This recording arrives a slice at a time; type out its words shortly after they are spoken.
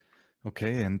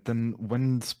Okay, and then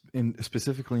when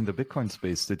specifically in the Bitcoin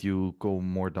space did you go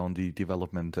more down the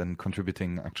development and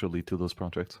contributing actually to those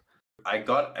projects? I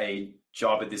got a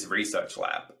job at this research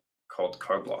lab called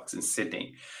CoBlocks in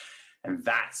Sydney, and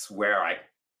that's where I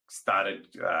started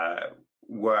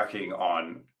working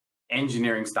on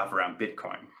engineering stuff around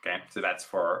Bitcoin. Okay, so that's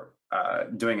for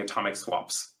doing atomic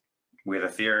swaps with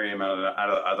Ethereum and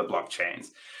other blockchains.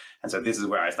 And so this is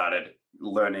where I started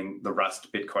learning the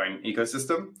Rust Bitcoin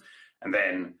ecosystem. And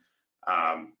then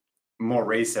more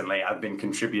recently, I've been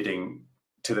contributing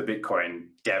to the Bitcoin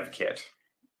dev kit.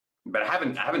 But I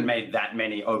haven't made that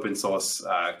many open source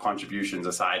contributions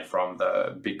aside from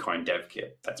the Bitcoin dev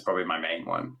kit. That's probably my main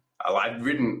one. I've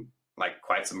written like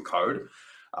quite some code,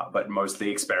 but mostly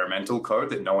experimental code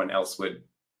that no one else would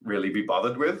really be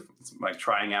bothered with. It's like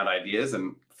trying out ideas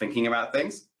and thinking about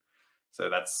things. So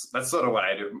that's sort of what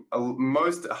I do.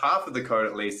 Half of the code,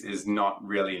 at least, is not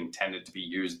really intended to be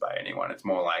used by anyone. It's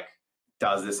more like,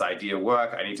 does this idea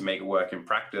work? I need to make it work in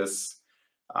practice.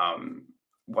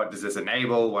 What does this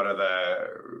enable? What are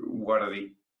the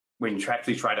when you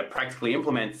actually try to practically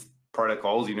implement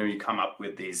protocols, you come up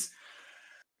with these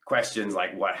questions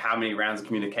like how many rounds of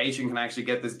communication can I actually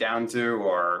get this down to,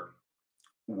 or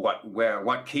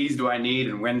what keys do I need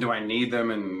and when do I need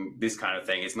them, and this kind of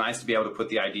thing. It's nice to be able to put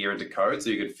the idea into code so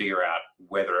you can figure out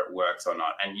whether it works or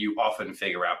not. And you often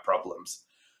figure out problems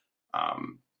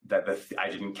that I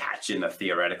didn't catch in the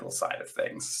theoretical side of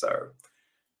things. So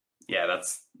yeah,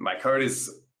 that's my code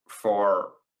is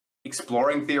for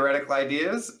exploring theoretical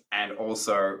ideas, and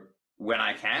also when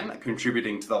I can,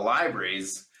 contributing to the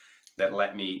libraries that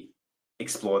let me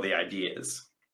explore the ideas.